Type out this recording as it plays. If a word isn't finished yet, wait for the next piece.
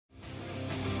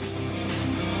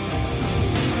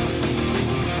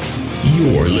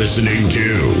You're listening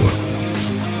to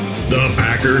the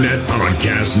Packernet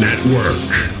Podcast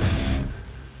Network.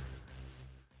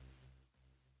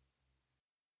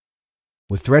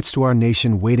 With threats to our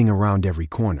nation waiting around every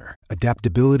corner,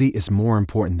 adaptability is more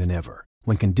important than ever.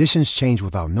 When conditions change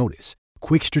without notice,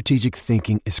 quick strategic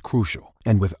thinking is crucial.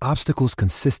 And with obstacles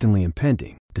consistently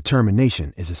impending,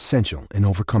 determination is essential in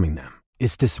overcoming them.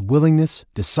 It's this willingness,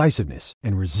 decisiveness,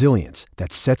 and resilience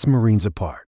that sets Marines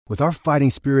apart. With our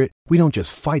fighting spirit, we don't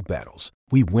just fight battles,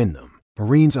 we win them.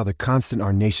 Marines are the constant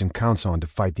our nation counts on to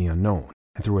fight the unknown.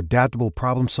 And through adaptable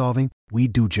problem solving, we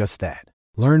do just that.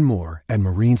 Learn more at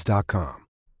marines.com.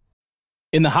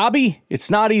 In the hobby,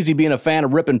 it's not easy being a fan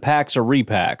of ripping packs or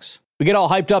repacks. We get all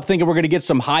hyped up thinking we're going to get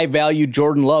some high-value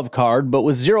Jordan Love card, but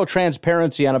with zero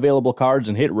transparency on available cards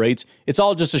and hit rates, it's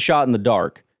all just a shot in the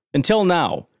dark. Until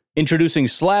now. Introducing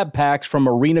slab packs from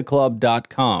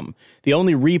arenaclub.com, the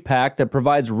only repack that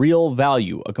provides real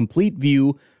value, a complete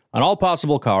view on all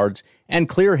possible cards, and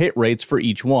clear hit rates for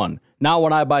each one. Now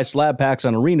when I buy slab packs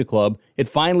on Arena Club, it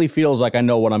finally feels like I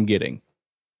know what I'm getting.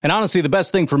 And honestly, the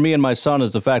best thing for me and my son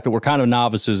is the fact that we're kind of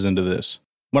novices into this.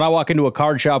 When I walk into a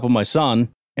card shop with my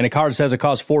son, and a card says it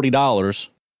costs $40,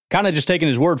 kind of just taking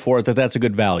his word for it that that's a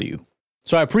good value.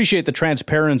 So I appreciate the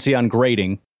transparency on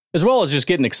grading, as well as just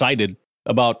getting excited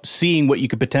about seeing what you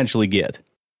could potentially get.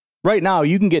 Right now,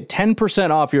 you can get 10%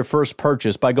 off your first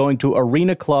purchase by going to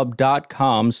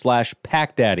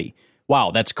arenaclub.com/packdaddy.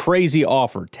 Wow, that's crazy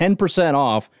offer. 10%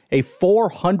 off a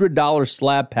 $400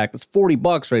 slab pack. That's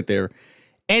 $40 right there.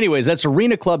 Anyways, that's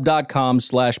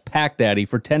arenaclub.com/packdaddy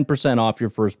for 10% off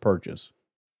your first purchase.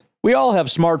 We all have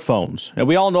smartphones, and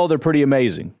we all know they're pretty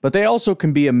amazing, but they also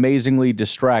can be amazingly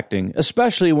distracting,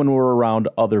 especially when we're around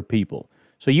other people.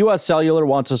 So US Cellular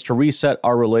wants us to reset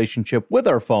our relationship with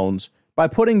our phones by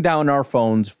putting down our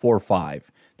phones for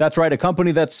 $5. That's right, a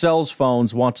company that sells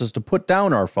phones wants us to put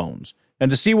down our phones.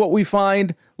 And to see what we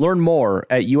find, learn more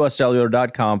at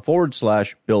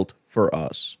uscellular.com/built for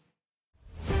us.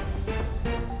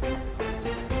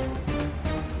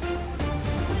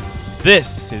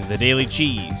 This is the Daily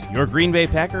Cheese, your Green Bay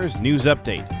Packers news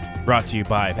update, brought to you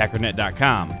by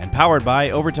Packernet.com and powered by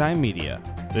Overtime Media.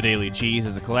 The Daily Cheese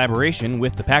is a collaboration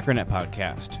with the Packernet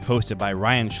Podcast, hosted by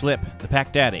Ryan Schlipp, the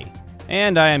Pack Daddy.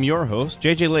 And I am your host,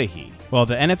 JJ Leahy. Well,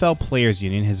 the NFL Players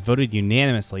Union has voted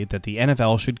unanimously that the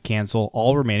NFL should cancel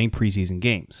all remaining preseason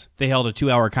games. They held a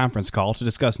 2-hour conference call to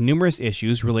discuss numerous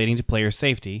issues relating to player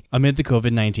safety amid the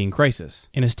COVID-19 crisis.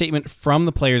 In a statement from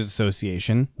the Players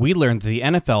Association, we learned that the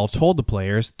NFL told the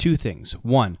players two things.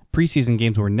 One, preseason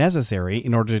games were necessary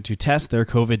in order to test their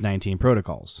COVID-19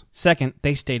 protocols. Second,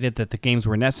 they stated that the games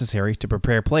were necessary to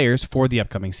prepare players for the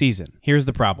upcoming season. Here's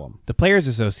the problem. The Players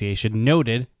Association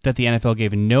noted that the NFL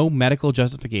gave no medical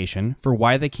justification for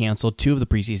why they canceled 2 of the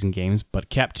preseason games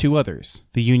but kept 2 others.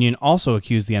 The union also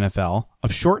accused the NFL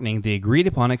of shortening the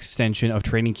agreed-upon extension of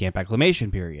training camp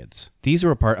acclimation periods. These are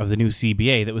a part of the new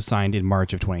CBA that was signed in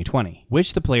March of 2020,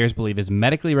 which the players believe is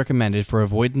medically recommended for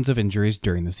avoidance of injuries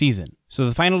during the season. So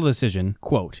the final decision,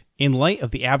 quote, in light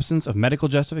of the absence of medical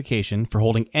justification for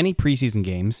holding any preseason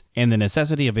games and the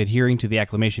necessity of adhering to the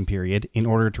acclimation period in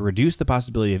order to reduce the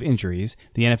possibility of injuries,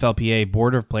 the NFLPA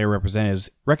Board of Player Representatives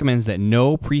recommends that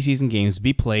no preseason games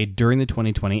be played during the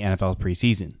 2020 NFL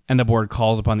preseason. And the board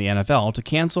calls upon the NFL to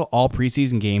cancel all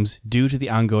preseason games due to the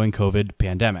ongoing COVID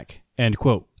pandemic. End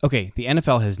quote. Okay, the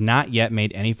NFL has not yet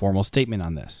made any formal statement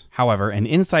on this. However, an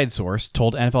inside source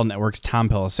told NFL Network's Tom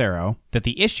Pelissero that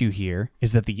the issue here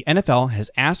is that the NFL has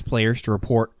asked players to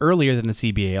report earlier than the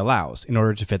CBA allows in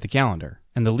order to fit the calendar.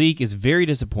 And the league is very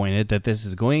disappointed that this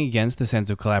is going against the sense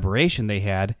of collaboration they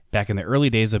had back in the early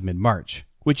days of mid-March,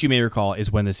 which you may recall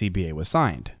is when the CBA was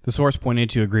signed. The source pointed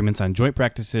to agreements on joint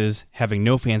practices, having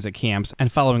no fans at camps,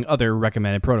 and following other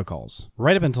recommended protocols.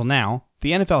 Right up until now,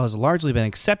 the NFL has largely been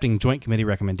accepting joint committee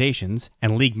recommendations,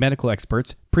 and league medical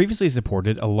experts previously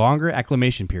supported a longer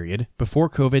acclimation period before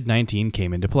COVID-19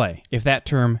 came into play. If that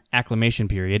term, acclimation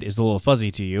period, is a little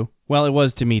fuzzy to you, well, it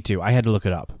was to me too. I had to look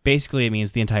it up. Basically, it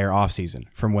means the entire offseason,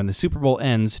 from when the Super Bowl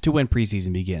ends to when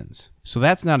preseason begins. So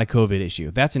that's not a COVID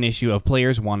issue. That's an issue of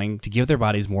players wanting to give their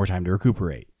bodies more time to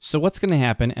recuperate. So what's going to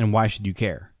happen, and why should you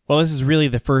care? Well, this is really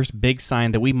the first big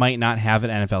sign that we might not have an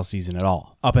NFL season at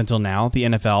all. Up until now, the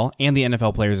NFL and the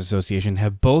NFL Players Association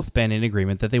have both been in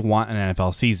agreement that they want an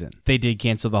NFL season. They did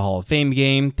cancel the Hall of Fame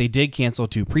game, they did cancel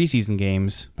 2 preseason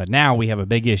games, but now we have a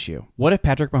big issue. What if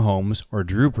Patrick Mahomes or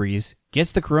Drew Brees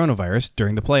gets the coronavirus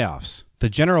during the playoffs? the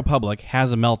general public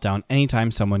has a meltdown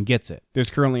anytime someone gets it.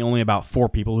 There's currently only about 4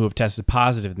 people who have tested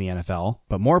positive in the NFL,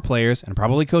 but more players and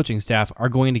probably coaching staff are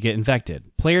going to get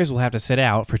infected. Players will have to sit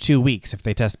out for 2 weeks if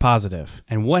they test positive.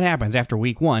 And what happens after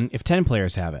week 1 if 10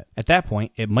 players have it? At that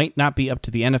point, it might not be up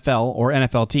to the NFL or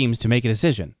NFL teams to make a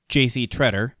decision. J.C.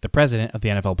 Tretter, the president of the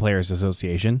NFL Players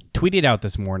Association, tweeted out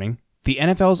this morning, "The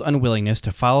NFL's unwillingness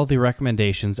to follow the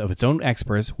recommendations of its own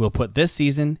experts will put this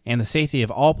season and the safety of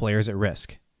all players at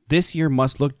risk. This year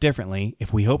must look differently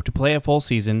if we hope to play a full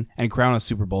season and crown a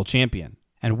Super Bowl champion."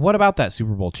 And what about that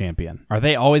Super Bowl champion? Are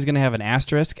they always going to have an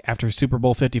asterisk after Super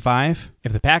Bowl 55?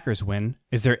 If the Packers win,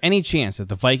 is there any chance that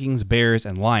the Vikings, Bears,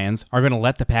 and Lions are going to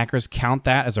let the Packers count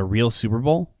that as a real Super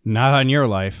Bowl? Not on your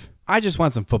life. I just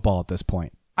want some football at this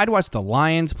point. I'd watch the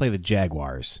Lions play the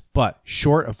Jaguars, but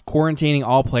short of quarantining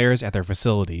all players at their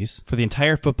facilities for the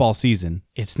entire football season,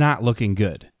 it's not looking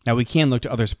good. Now, we can look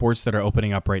to other sports that are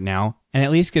opening up right now and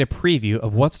at least get a preview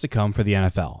of what's to come for the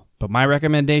NFL. But my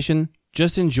recommendation,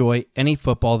 just enjoy any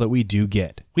football that we do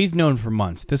get. We've known for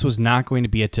months this was not going to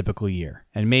be a typical year,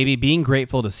 and maybe being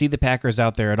grateful to see the Packers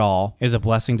out there at all is a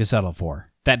blessing to settle for.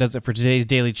 That does it for today's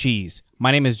Daily Cheese.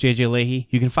 My name is JJ Leahy.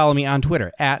 You can follow me on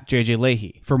Twitter at JJ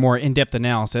Leahy. For more in-depth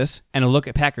analysis and a look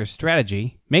at Packers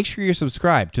strategy, make sure you're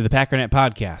subscribed to the Packernet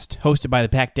Podcast, hosted by the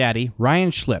Pack Daddy,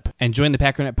 Ryan Schlip, and join the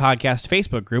Packernet Podcast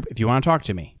Facebook group if you want to talk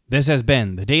to me. This has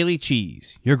been the Daily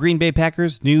Cheese, your Green Bay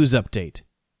Packers news update.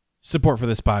 Support for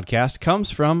this podcast comes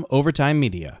from Overtime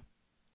Media.